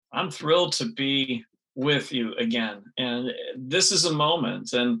I'm thrilled to be with you again. And this is a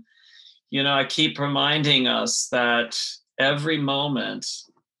moment. And, I keep reminding us that every moment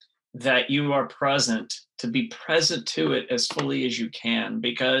that you are present, to be present to it as fully as you can,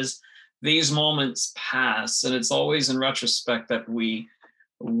 because these moments pass. And it's always in retrospect that we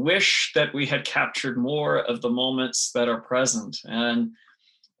wish that we had captured more of the moments that are present.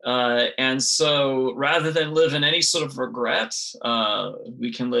 And so rather than live in any sort of regret,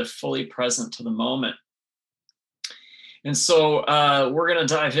 we can live fully present to the moment. And so we're going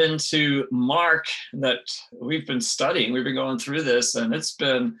to dive into Mark that we've been studying. We've been going through this, and it's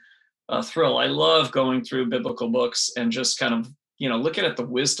been a thrill. I love going through biblical books and just kind of, looking at the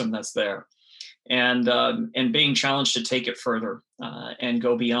wisdom that's there, and being challenged to take it further and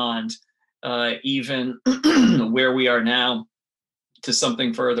go beyond even where we are now to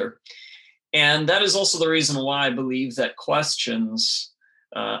something further. And that is also the reason why I believe that questions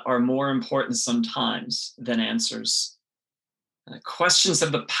are more important sometimes than answers. Questions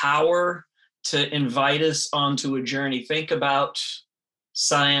have the power to invite us onto a journey. Think about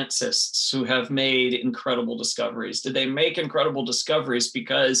scientists who have made incredible discoveries. Did they make incredible discoveries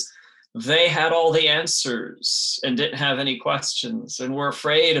because they had all the answers and didn't have any questions, and were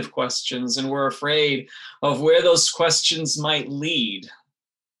afraid of questions, and were afraid of where those questions might lead?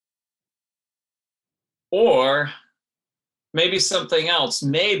 Or maybe something else.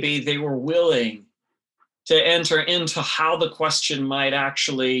 Maybe they were willing to enter into how the question might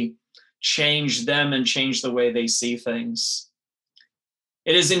actually change them and change the way they see things.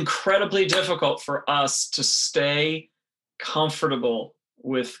 It is incredibly difficult for us to stay comfortable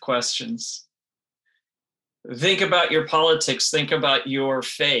with questions. Think about your politics, think about your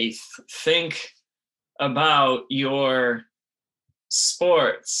faith, think about your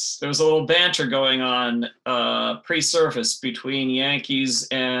sports. There was a little banter going on pre-service between Yankees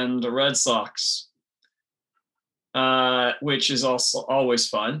and the Red Sox, which is also always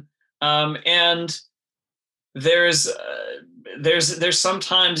fun. And there's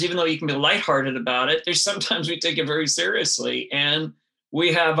sometimes, even though you can be lighthearted about it, there's sometimes we take it very seriously, and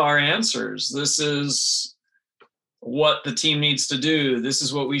we have our answers. This is what the team needs to do. This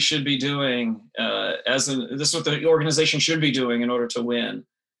is what we should be doing. This is what the organization should be doing in order to win.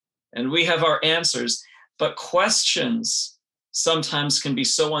 And we have our answers. But questions sometimes can be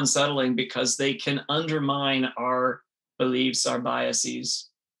so unsettling because they can undermine our beliefs, our biases.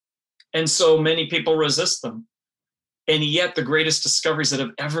 And so many people resist them. And yet the greatest discoveries that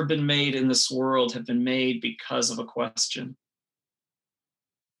have ever been made in this world have been made because of a question.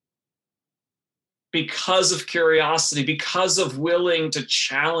 Because of curiosity, because of willing to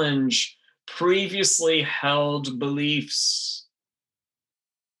challenge previously held beliefs.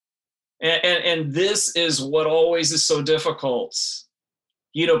 And this is what always is so difficult.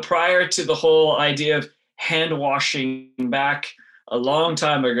 Prior to the whole idea of hand washing back a long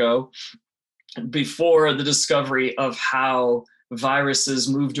time ago, before the discovery of how viruses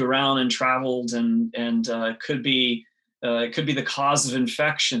moved around and traveled and could be the cause of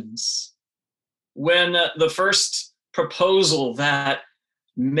infections. When the first proposal that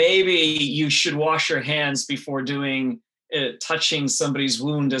maybe you should wash your hands before touching somebody's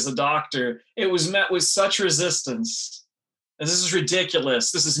wound as a doctor, it was met with such resistance. And this is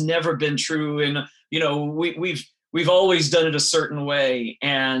ridiculous. This has never been true. And we've always done it a certain way.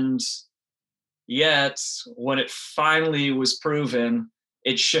 And yet, when it finally was proven,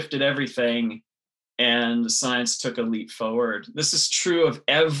 it shifted everything, and science took a leap forward. This is true of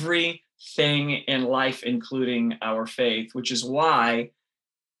everything in life, including our faith, which is why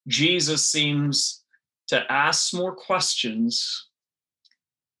Jesus seems to ask more questions,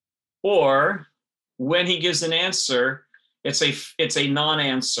 or when he gives an answer, it's a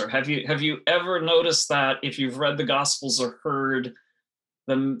non-answer. Have you ever noticed that if you've read the Gospels or heard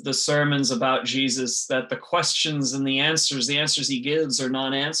the sermons about Jesus, that the questions and the answers he gives are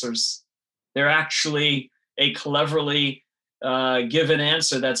non-answers? They're actually a cleverly given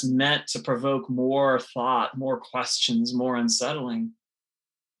answer that's meant to provoke more thought, more questions, more unsettling.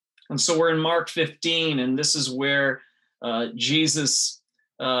 And so we're in Mark 15, and this is where Jesus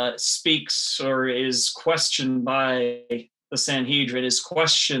speaks or is questioned by the Sanhedrin, is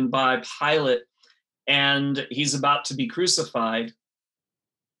questioned by Pilate, and he's about to be crucified.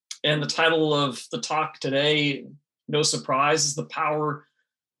 And the title of the talk today, no surprise, is The Power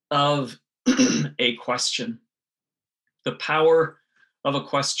of a Question. The power of a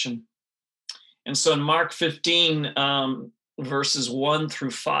question. And so in Mark 15, verses 1 through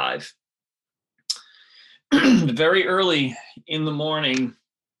 5, very early in the morning,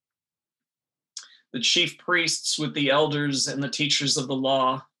 the chief priests with the elders and the teachers of the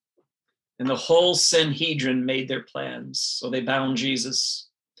law And the whole Sanhedrin made their plans. So they bound Jesus,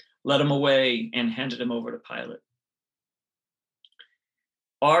 led him away, and handed him over to Pilate.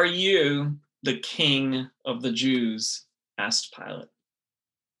 Are you the king of the Jews? Asked Pilate.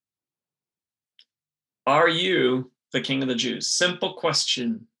 Are you the king of the Jews? Simple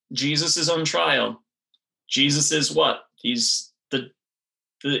question. Jesus is on trial. Jesus is what? He's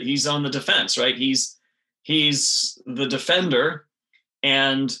on the defense, right? He's the defender,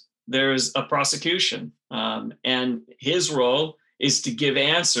 and there's a prosecution. And his role is to give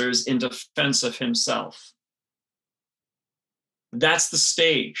answers in defense of himself. That's the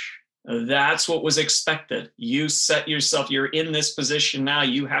stage. That's what was expected. You set yourself, you're in this position now,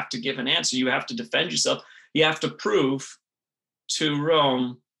 you have to give an answer. You have to defend yourself. You have to prove to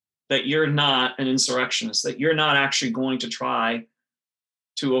Rome that you're not an insurrectionist, that you're not actually going to try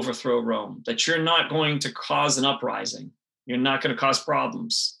to overthrow Rome, that you're not going to cause an uprising. You're not going to cause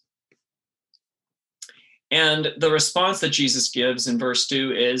problems. And the response that Jesus gives in verse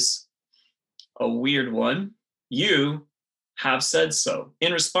 2 is a weird one. You have said so.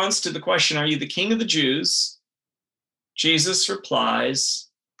 In response to the question, are you the king of the Jews? Jesus replies,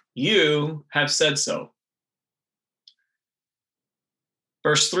 you have said so.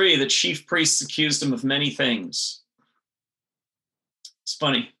 Verse 3, the chief priests accused him of many things. It's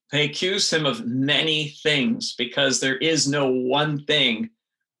funny. They accuse him of many things because there is no one thing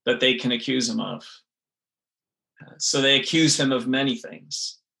that they can accuse him of. So they accuse him of many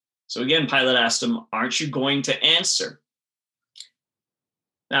things. So again, Pilate asked him, aren't you going to answer?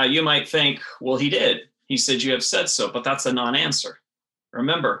 Now you might think, well, he did. He said, you have said so, but that's a non-answer.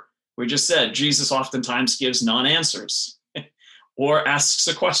 Remember, we just said Jesus oftentimes gives non-answers or asks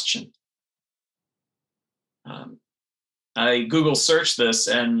a question. I Google searched this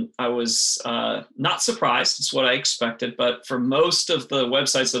and I was not surprised. It's what I expected, but for most of the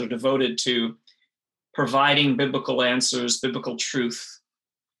websites that are devoted to providing biblical answers, biblical truth,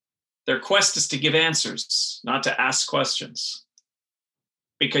 their quest is to give answers, not to ask questions.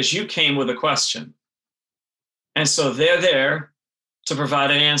 Because you came with a question. And so they're there to provide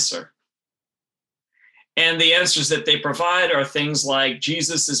an answer. And the answers that they provide are things like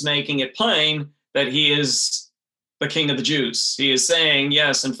Jesus is making it plain that he is the king of the Jews. He is saying,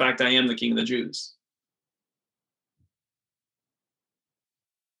 yes, in fact, I am the king of the Jews.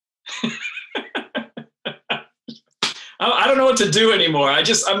 I don't know what to do anymore.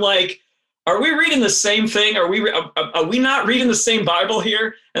 I'm like, are we reading the same thing? Are we not reading the same Bible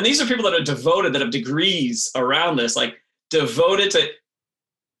here? And these are people that are devoted, that have degrees around this, like devoted to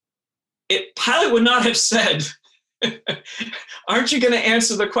it. Pilate would not have said, aren't you going to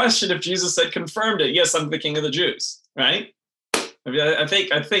answer the question if Jesus had confirmed it? Yes, I'm the king of the Jews, right? I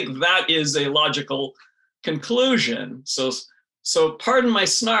think that is a logical conclusion. So pardon my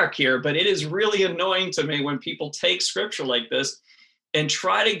snark here, but it is really annoying to me when people take scripture like this and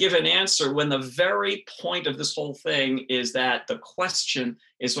try to give an answer when the very point of this whole thing is that the question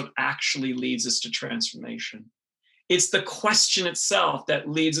is what actually leads us to transformation. It's the question itself that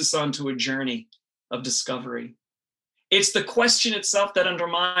leads us onto a journey of discovery. It's the question itself that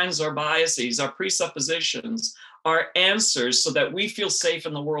undermines our biases, our presuppositions, our answers, so that we feel safe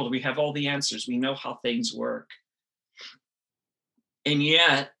in the world. We have all the answers. We know how things work. And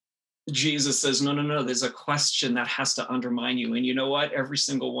yet, Jesus says, no, there's a question that has to undermine you. And you know what? Every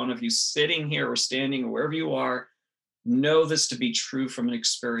single one of you sitting here or standing or wherever you are, know this to be true from an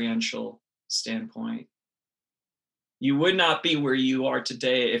experiential standpoint. You would not be where you are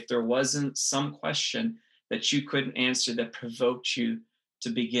today if there wasn't some question that you couldn't answer that provoked you to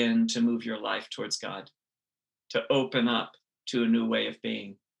begin to move your life towards God, to open up to a new way of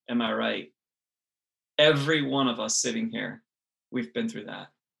being. Am I right? Every one of us sitting here, we've been through that.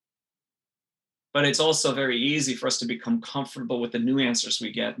 But it's also very easy for us to become comfortable with the new answers we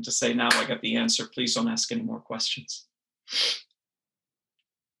get and to say, now I got the answer. Please don't ask any more questions.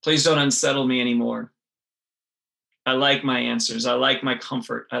 Please don't unsettle me anymore. I like my answers. I like my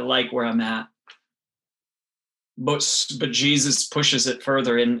comfort. I like where I'm at. But Jesus pushes it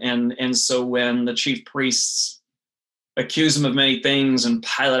further. And so when the chief priests accuse him of many things and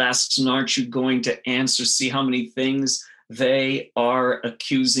Pilate asks him, aren't you going to answer? See how many things they are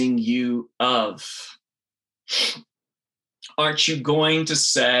accusing you of. Aren't you going to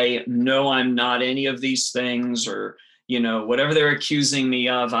say, no, I'm not any of these things, or, whatever they're accusing me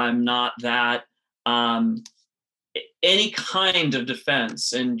of, I'm not that. Any kind of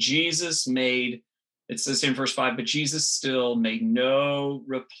defense. And Jesus made, it says in verse 5, but Jesus still made no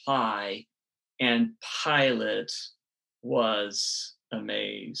reply, and Pilate was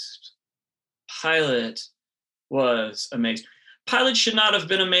amazed. Pilate was amazed. Pilate should not have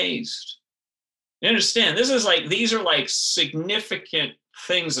been amazed. You understand? These are like significant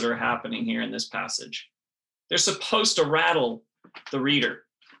things that are happening here in this passage. They're supposed to rattle the reader.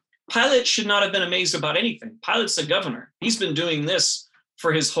 Pilate should not have been amazed about anything. Pilate's the governor. He's been doing this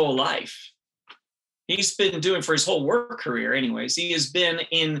for his whole life. He's been doing for his whole work career anyways. He has been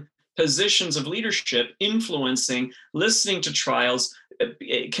in positions of leadership, influencing, listening to trials,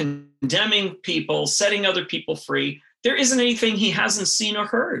 condemning people, setting other people free. There isn't anything he hasn't seen or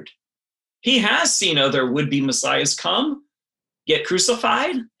heard. He has seen other would-be messiahs come, get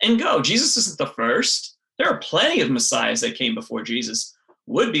crucified, and go. Jesus isn't the first. There are plenty of messiahs that came before Jesus,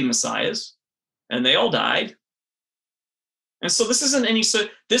 would-be messiahs, and they all died. And so this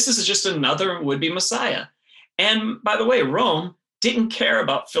is just another would-be messiah. And by the way, Rome didn't care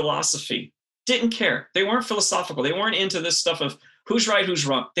about philosophy, didn't care. They weren't philosophical. They weren't into this stuff of who's right, who's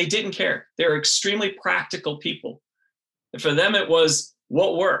wrong. They didn't care. They were extremely practical people. And for them, it was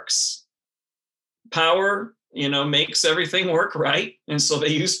what works. Power, makes everything work, right? And so they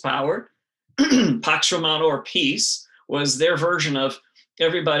used power. Pax Romana, or peace, was their version of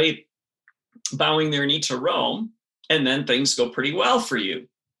everybody bowing their knee to Rome, and then things go pretty well for you.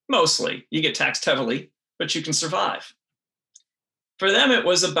 Mostly. You get taxed heavily, but you can survive. For them, it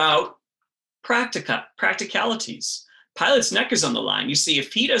was about practicalities. Pilate's neck is on the line. You see,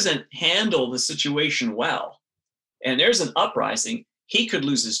 if he doesn't handle the situation well, and there's an uprising, he could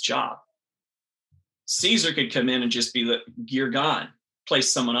lose his job. Caesar could come in and just be like, you're gone.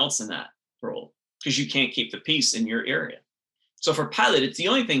 Place someone else in that role because you can't keep the peace in your area. So for Pilate, it's the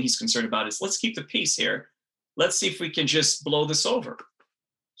only thing he's concerned about is let's keep the peace here. Let's see if we can just blow this over.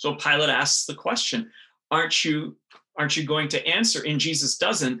 So Pilate asks the question, aren't you going to answer? And Jesus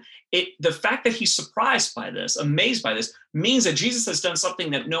doesn't. The fact that he's surprised by this, amazed by this, means that Jesus has done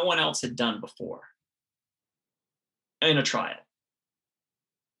something that no one else had done before in a trial,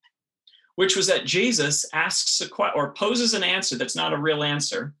 which was that Jesus asks or poses an answer that's not a real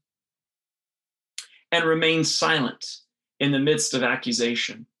answer and remains silent in the midst of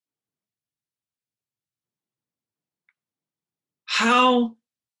accusation. How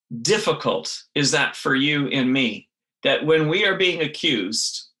difficult is that for you and me, that when we are being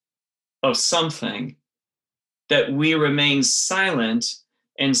accused of something, that we remain silent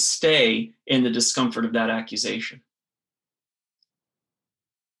and stay in the discomfort of that accusation?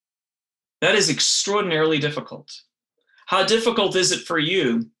 That is extraordinarily difficult. How difficult is it for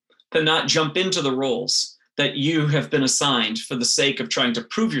you to not jump into the roles that you have been assigned for the sake of trying to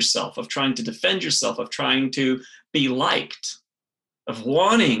prove yourself, of trying to defend yourself, of trying to be liked, of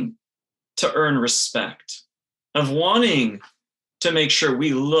wanting to earn respect, of wanting to make sure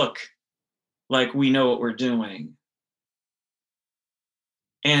we look like we know what we're doing?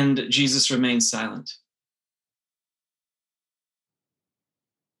 And Jesus remains silent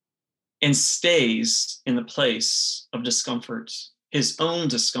and stays in the place of discomfort, his own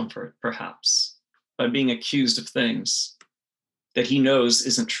discomfort, perhaps, by being accused of things that he knows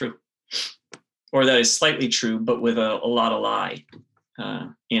isn't true, or that is slightly true, but with a lot of lie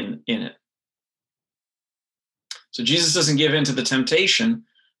in it. So Jesus doesn't give in to the temptation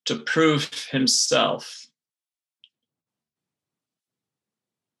to prove himself.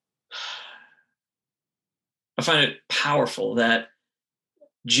 I find it powerful that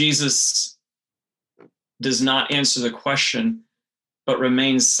Jesus does not answer the question, but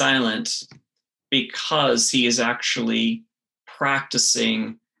remains silent because he is actually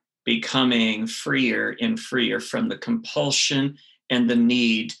practicing becoming freer and freer from the compulsion and the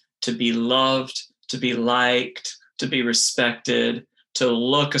need to be loved, to be liked, to be respected, to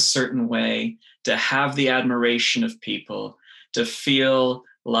look a certain way, to have the admiration of people, to feel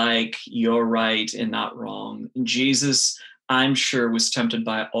like you're right and not wrong. And Jesus, I'm sure, was tempted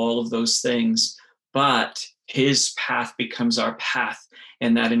by all of those things, but his path becomes our path,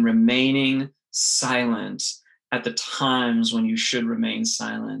 and that in remaining silent at the times when you should remain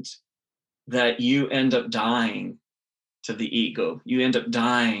silent, that you end up dying to the ego. You end up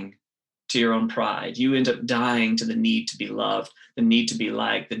dying to your own pride. You end up dying to the need to be loved, the need to be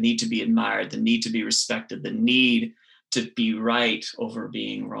liked, the need to be admired, the need to be respected, the need to be right over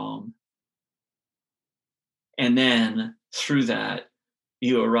being wrong. And then through that,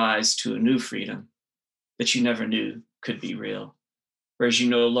 you arise to a new freedom that you never knew could be real. Whereas you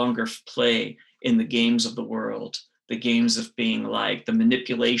no longer play in the games of the world, the games of being liked, the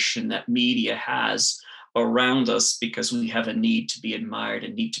manipulation that media has around us because we have a need to be admired, a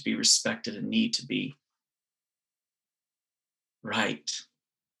need to be respected, a need to be right.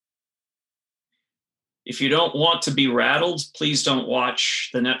 If you don't want to be rattled, please don't watch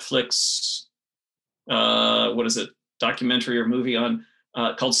the Netflix, documentary or movie on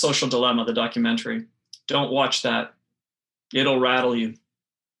called Social Dilemma, the documentary. Don't watch that. It'll rattle you.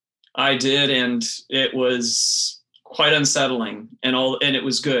 I did, and it was quite unsettling, and it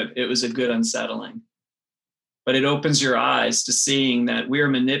was good. It was a good unsettling. But it opens your eyes to seeing that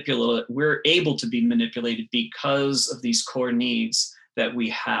we're able to be manipulated because of these core needs that we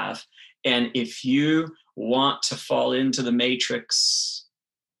have. And if you want to fall into the matrix,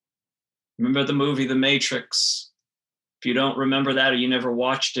 remember the movie The Matrix. If you don't remember that or you never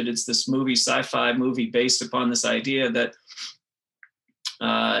watched it, it's this sci-fi movie based upon this idea that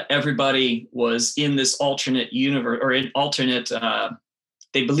everybody was in this alternate universe, or in alternate,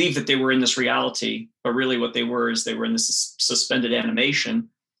 they believed that they were in this reality, but really what they were is they were in this suspended animation,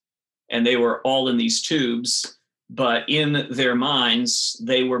 and they were all in these tubes, but in their minds,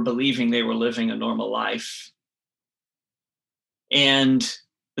 they were believing they were living a normal life. And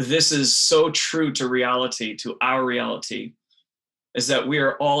this is so true to reality, to our reality, is that we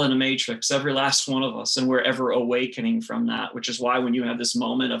are all in a matrix, every last one of us, and we're ever awakening from that, which is why when you have this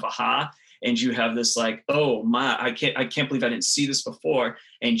moment of aha, and you have this like, oh my, I can't believe I didn't see this before,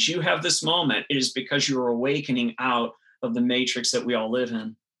 and you have this moment, it is because you're awakening out of the matrix that we all live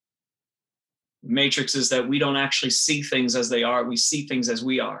in. Matrix is that we don't actually see things as they are, we see things as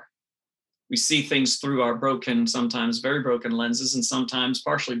we are. We see things through our broken, sometimes very broken lenses, and sometimes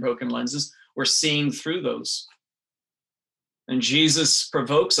partially broken lenses. We're seeing through those. And Jesus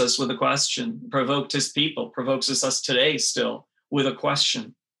provokes us with a question, provoked his people, provokes us today still with a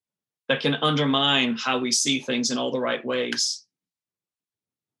question that can undermine how we see things in all the right ways.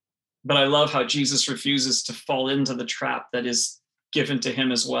 But I love how Jesus refuses to fall into the trap that is given to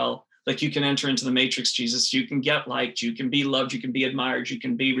him as well. Like, you can enter into the matrix, Jesus. You can get liked. You can be loved. You can be admired. You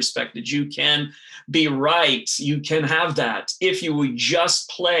can be respected. You can be right. You can have that if you would just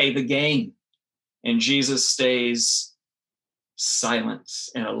play the game. And Jesus stays silent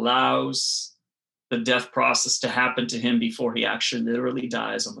and allows the death process to happen to him before he actually literally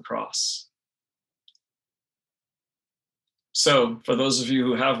dies on the cross. So for those of you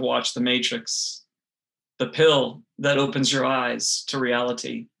who have watched The Matrix, the pill that opens your eyes to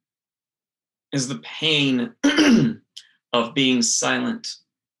reality is the pain of being silent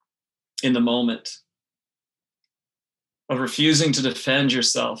in the moment, of refusing to defend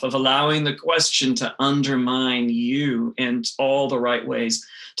yourself, of allowing the question to undermine you in all the right ways,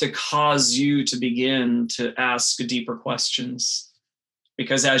 to cause you to begin to ask deeper questions.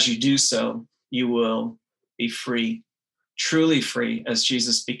 Because as you do so, you will be free, truly free, as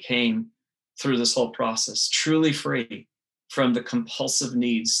Jesus became through this whole process, truly free from the compulsive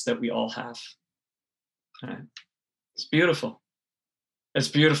needs that we all have. Okay. It's beautiful. It's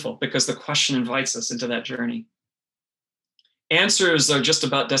beautiful because the question invites us into that journey. Answers are just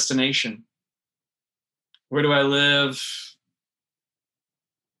about destination. Where do I live?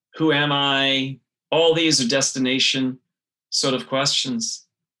 Who am I? All these are destination sort of questions.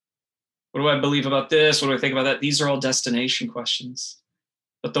 What do I believe about this? What do I think about that? These are all destination questions.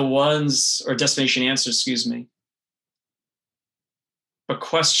 But the ones, or destination answers, excuse me. But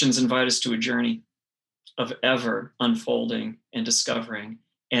questions invite us to a journey of ever unfolding and discovering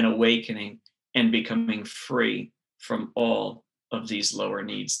and awakening and becoming free from all of these lower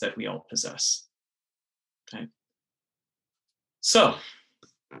needs that we all possess. Okay. So,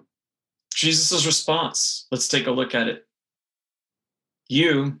 Jesus' response, let's take a look at it.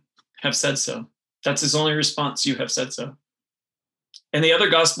 You have said so. That's his only response. You have said so. And the other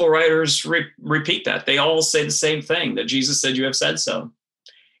gospel writers repeat that. They all say the same thing, that Jesus said, you have said so.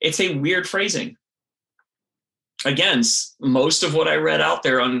 It's a weird phrasing. Again, most of what I read out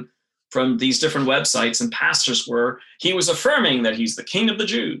there from these different websites and pastors he was affirming that he's the king of the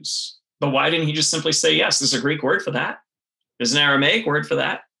Jews. But why didn't he just simply say yes? There's a Greek word for that. There's an Aramaic word for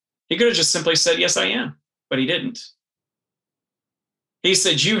that. He could have just simply said, yes, I am. But he didn't. He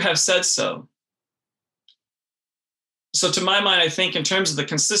said, you have said so. So to my mind, I think in terms of the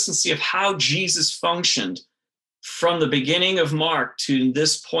consistency of how Jesus functioned from the beginning of Mark to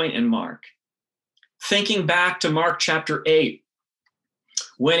this point in Mark, thinking back to Mark chapter 8,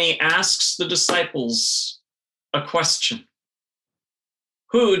 when he asks the disciples a question,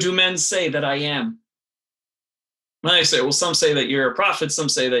 who do men say that I am? And they say, well, some say that you're a prophet, some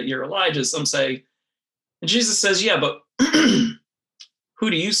say that you're Elijah, some say, and Jesus says, yeah, but who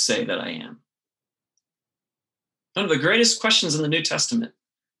do you say that I am? One of the greatest questions in the New Testament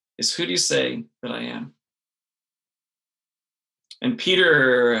is, who do you say that I am? And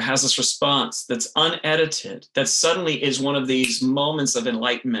Peter has this response that's unedited, that suddenly is one of these moments of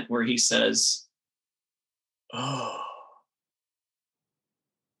enlightenment where he says, oh,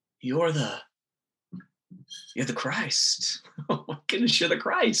 you're the You're the Christ. Oh my goodness, you're the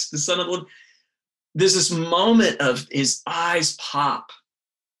Christ, the Son of the Lord. There's this moment of his eyes pop.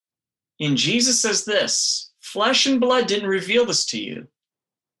 And Jesus says this, flesh and blood didn't reveal this to you.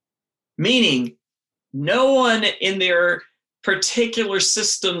 Meaning, no one in their particular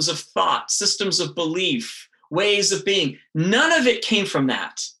systems of thought, systems of belief, ways of being, none of it came from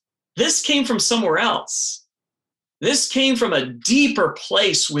that. This came from somewhere else. This came from a deeper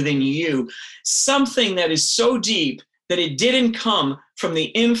place within you, something that is so deep that it didn't come from the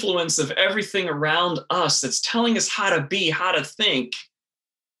influence of everything around us that's telling us how to be, how to think,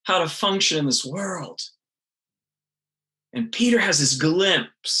 how to function in this world. And Peter has this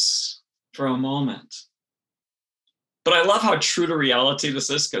glimpse for a moment. But I love how true to reality this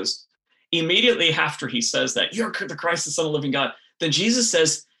is, because immediately after he says that, you're the Christ, the Son of the living God, then Jesus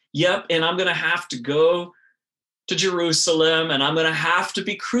says, yep, and I'm going to have to go to Jerusalem, and I'm going to have to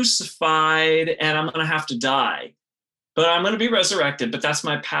be crucified, and I'm going to have to die. But I'm going to be resurrected, but that's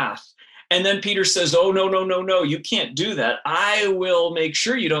my path. And then Peter says, oh, no, you can't do that. I will make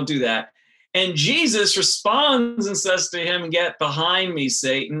sure you don't do that. And Jesus responds and says to him, get behind me,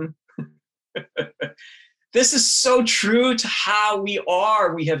 Satan. This is so true to how we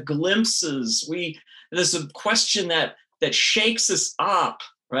are. We have glimpses. There's a question that shakes us up,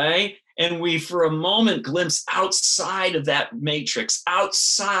 right? And we, for a moment, glimpse outside of that matrix,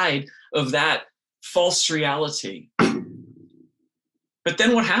 outside of that false reality. But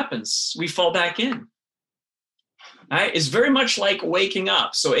then what happens? We fall back in. Right? It's very much like waking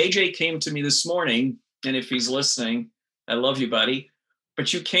up. So AJ came to me this morning, and if he's listening, I love you, buddy. But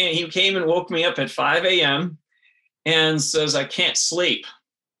he came and woke me up at 5 a.m. and says, I can't sleep.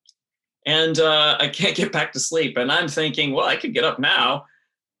 And I can't get back to sleep. And I'm thinking, well, I could get up now,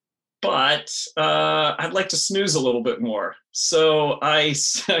 but I'd like to snooze a little bit more. So I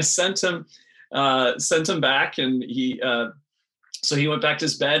sent him back, and so he went back to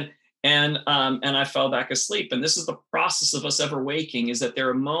his bed, and I fell back asleep. And this is the process of us ever waking, is that there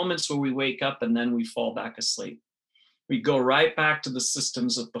are moments where we wake up and then we fall back asleep. We go right back to the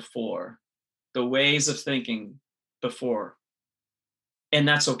systems of before, the ways of thinking before. And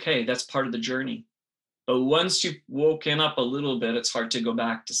that's okay. That's part of the journey. But once you've woken up a little bit, it's hard to go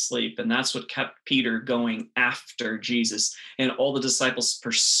back to sleep. And that's what kept Peter going after Jesus and all the disciples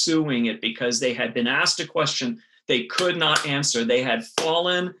pursuing it, because they had been asked a question they could not answer. They had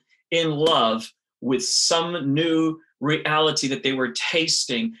fallen in love with some new reality that they were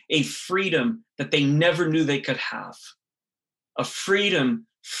tasting, a freedom that they never knew they could have, a freedom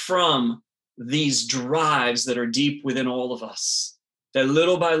from these drives that are deep within all of us, that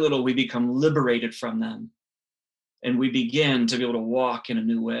little by little we become liberated from them, and we begin to be able to walk in a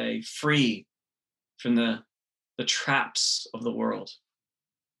new way, free from the traps of the world.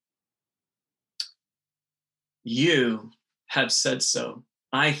 You have said so,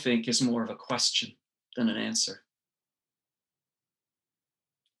 I think, is more of a question than an answer.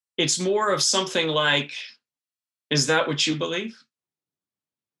 It's more of something like, is that what you believe?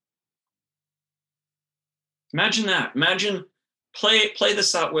 Imagine that. Imagine, play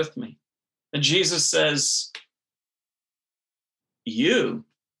this out with me. And Jesus says, you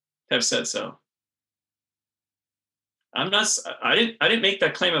have said so. I didn't make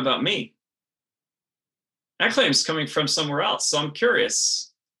that claim about me. That claim is coming from somewhere else. So I'm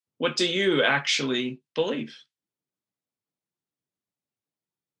curious, what do you actually believe?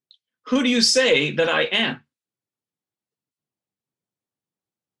 Who do you say that I am?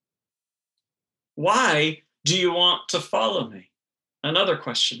 Why do you want to follow me? Another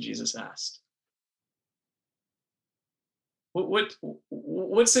question Jesus asked.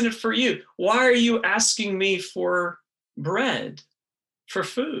 What's in it for you? Why are you asking me for bread, for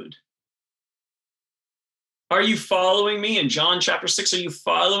food? Are you following me in John chapter 6? Are you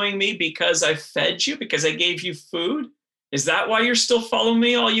following me because I fed you, because I gave you food? Is that why you're still following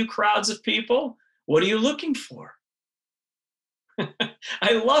me, all you crowds of people? What are you looking for?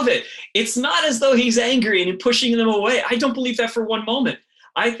 I love it. It's not as though he's angry and pushing them away. I don't believe that for one moment.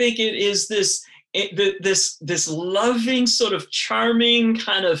 I think it is this loving, sort of charming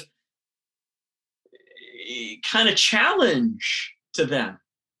kind of challenge to them.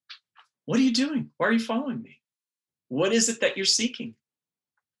 What are you doing? Why are you following me? What is it that you're seeking?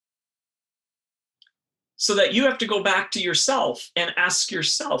 So that you have to go back to yourself and ask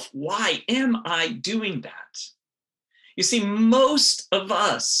yourself, why am I doing that? You see, most of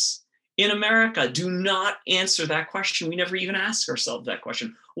us in America do not answer that question. We never even ask ourselves that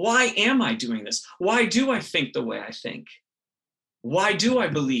question. Why am I doing this? Why do I think the way I think? Why do I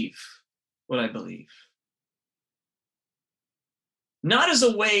believe what I believe? Not as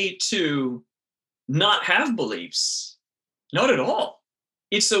a way to not have beliefs. Not at all.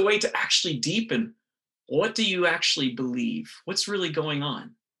 It's a way to actually deepen. What do you actually believe? What's really going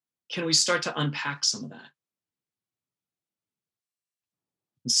on? Can we start to unpack some of that?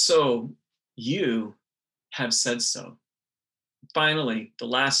 And so you have said so. Finally, the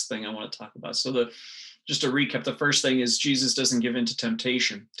last thing I want to talk about. So just to recap, the first thing is Jesus doesn't give in to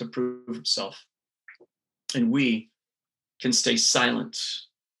temptation to prove himself. And we can stay silent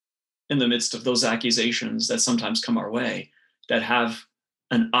in the midst of those accusations that sometimes come our way, that have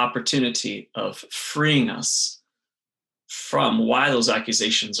an opportunity of freeing us from why those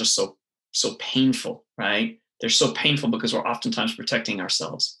accusations are so painful, right? They're so painful because we're oftentimes protecting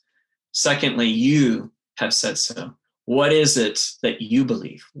ourselves. Secondly, you have said so. What is it that you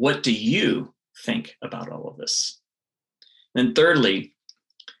believe? What do you think about all of this? And thirdly,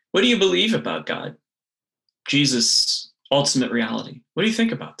 what do you believe about God? Jesus' ultimate reality. What do you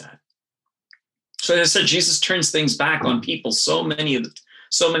think about that? So as I said, Jesus turns things back on people so many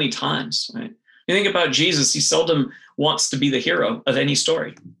times, right? You think about Jesus, he seldom wants to be the hero of any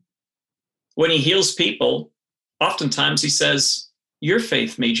story. When he heals people, oftentimes he says, your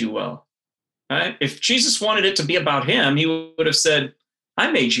faith made you well, right? If Jesus wanted it to be about him, he would have said,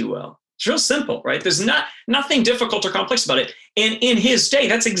 I made you well. It's real simple, right? There's nothing difficult or complex about it. And in his day,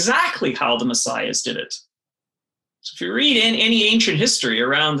 that's exactly how the Messiahs did it. So if you read in any ancient history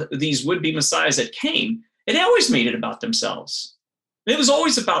around these would-be messiahs that came, it always made it about themselves. It was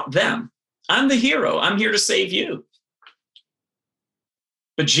always about them. I'm the hero. I'm here to save you.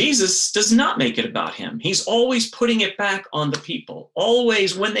 But Jesus does not make it about him. He's always putting it back on the people.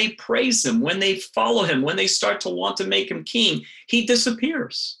 Always when they praise him, when they follow him, when they start to want to make him king, he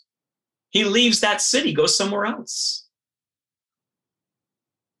disappears. He leaves that city, goes somewhere else.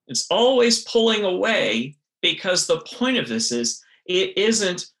 It's always pulling away, because the point of this is it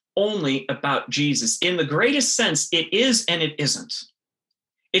isn't only about Jesus. In the greatest sense, it is and it isn't.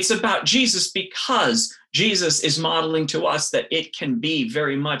 It's about Jesus because Jesus is modeling to us that it can be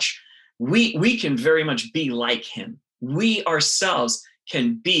very much, we can very much be like him. We ourselves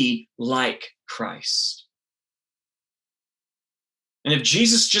can be like Christ. And if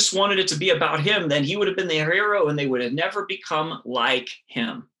Jesus just wanted it to be about him, then he would have been the hero and they would have never become like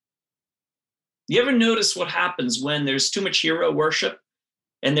him. You ever notice what happens when there's too much hero worship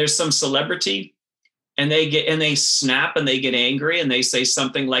and there's some celebrity and they snap and they get angry and they say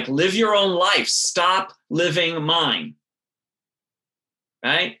something like, live your own life, stop living mine,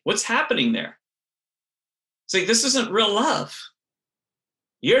 right? What's happening there? It's like, this isn't real love.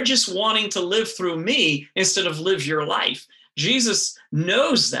 You're just wanting to live through me instead of live your life. Jesus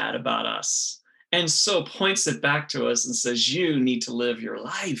knows that about us and so points it back to us and says, you need to live your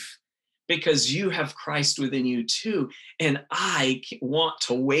life because you have Christ within you too. And I want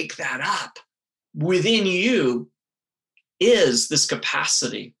to wake that up. Within you is this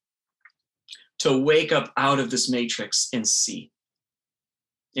capacity to wake up out of this matrix and see.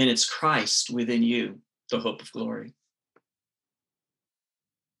 And it's Christ within you, the hope of glory.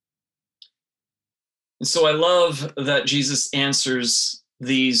 And so I love that Jesus answers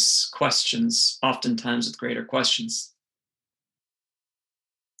these questions, oftentimes with greater questions.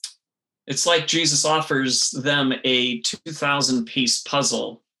 It's like Jesus offers them a 2,000-piece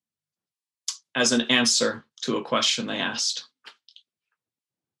puzzle as an answer to a question they asked.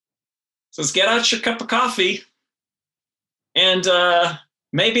 Says, get out your cup of coffee and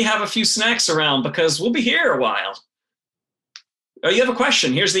maybe have a few snacks around because we'll be here a while. Oh, you have a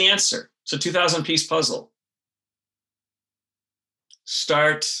question, here's the answer. It's a 2,000-piece puzzle.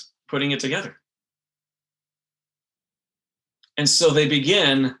 Start putting it together. And so they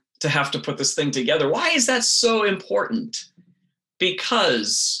begin to have to put this thing together. Why is that so important?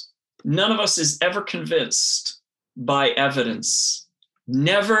 Because none of us is ever convinced by evidence.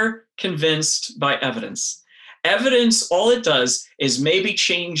 Never convinced by evidence. Evidence, all it does is maybe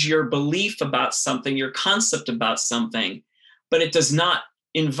change your belief about something, your concept about something, but it does not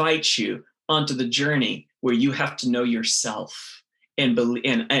invite you onto the journey where you have to know yourself and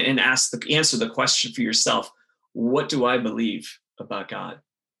answer the question for yourself. What do I believe about God?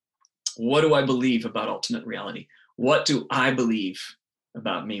 What do I believe about ultimate reality? What do I believe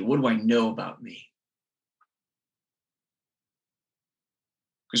about me? What do I know about me?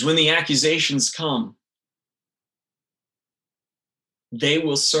 Because when the accusations come, they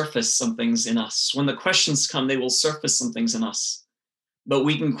will surface some things in us. When the questions come, they will surface some things in us. But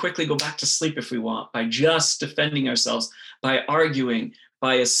we can quickly go back to sleep if we want by just defending ourselves, by arguing,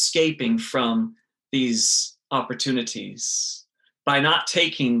 by escaping from these opportunities, by not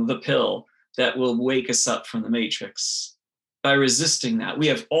taking the pill that will wake us up from the matrix, by resisting that. We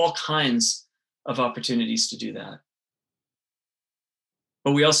have all kinds of opportunities to do that.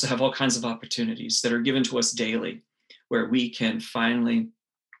 But we also have all kinds of opportunities that are given to us daily where we can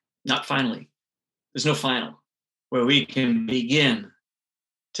not finally, there's no final, where we can begin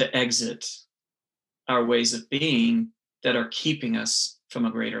to exit our ways of being that are keeping us from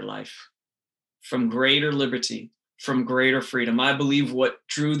a greater life, from greater liberty, from greater freedom. I believe what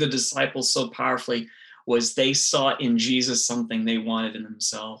drew the disciples so powerfully was they saw in Jesus something they wanted in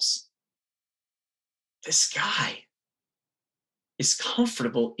themselves. This guy is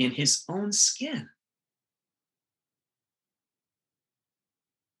comfortable in his own skin.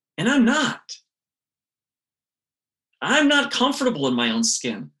 And I'm not. I'm not comfortable in my own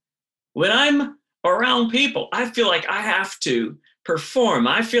skin. When I'm around people, I feel like I have to perform.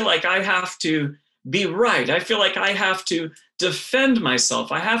 I feel like I have to be right. I feel like I have to defend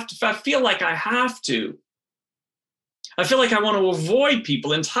myself. I feel like I have to. I feel like I want to avoid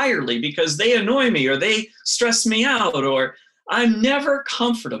people entirely because they annoy me or they stress me out, or I'm never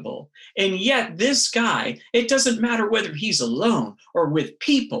comfortable. And yet this guy, it doesn't matter whether he's alone or with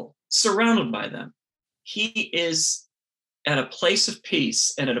people surrounded by them. He is at a place of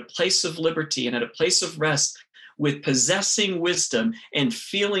peace and at a place of liberty and at a place of rest, with possessing wisdom and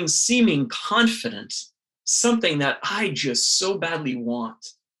seeming confident, something that I just so badly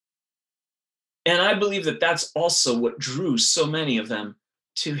want. And I believe that that's also what drew so many of them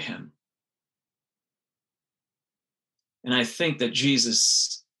to him. And I think that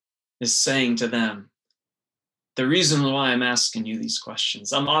Jesus is saying to them, the reason why I'm asking you these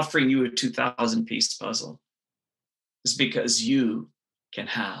questions, I'm offering you a 2,000-piece puzzle, is because you can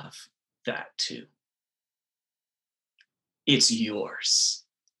have that too. It's yours.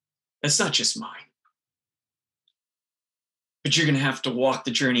 It's not just mine. But you're going to have to walk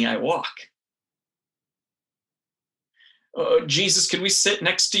the journey I walk. Jesus, can we sit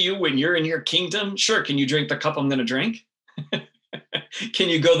next to you when you're in your kingdom? Sure. Can you drink the cup I'm going to drink? Can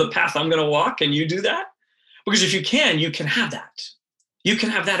you go the path I'm going to walk? Can you do that? Because if you can have that. You can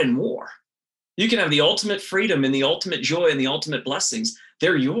have that and more. You can have the ultimate freedom and the ultimate joy and the ultimate blessings.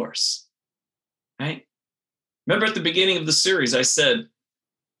 They're yours, right? Remember at the beginning of the series, I said,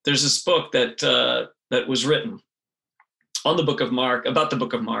 there's this book that was written on the book of Mark, about the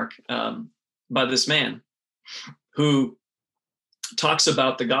book of Mark, by this man who talks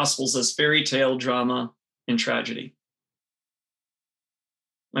about the Gospels as fairy tale, drama, and tragedy.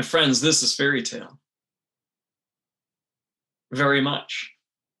 My friends, this is fairy tale. Very much.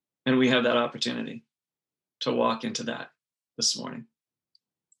 And we have that opportunity to walk into that this morning.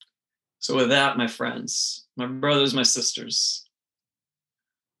 So with that, my friends, my brothers, my sisters,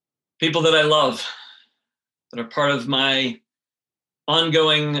 people that I love, that are part of my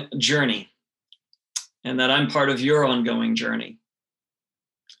ongoing journey, and that I'm part of your ongoing journey,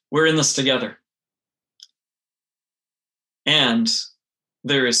 we're in this together. And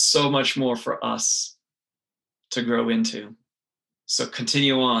there is so much more for us to grow into. So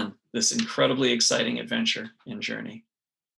continue on this incredibly exciting adventure and journey.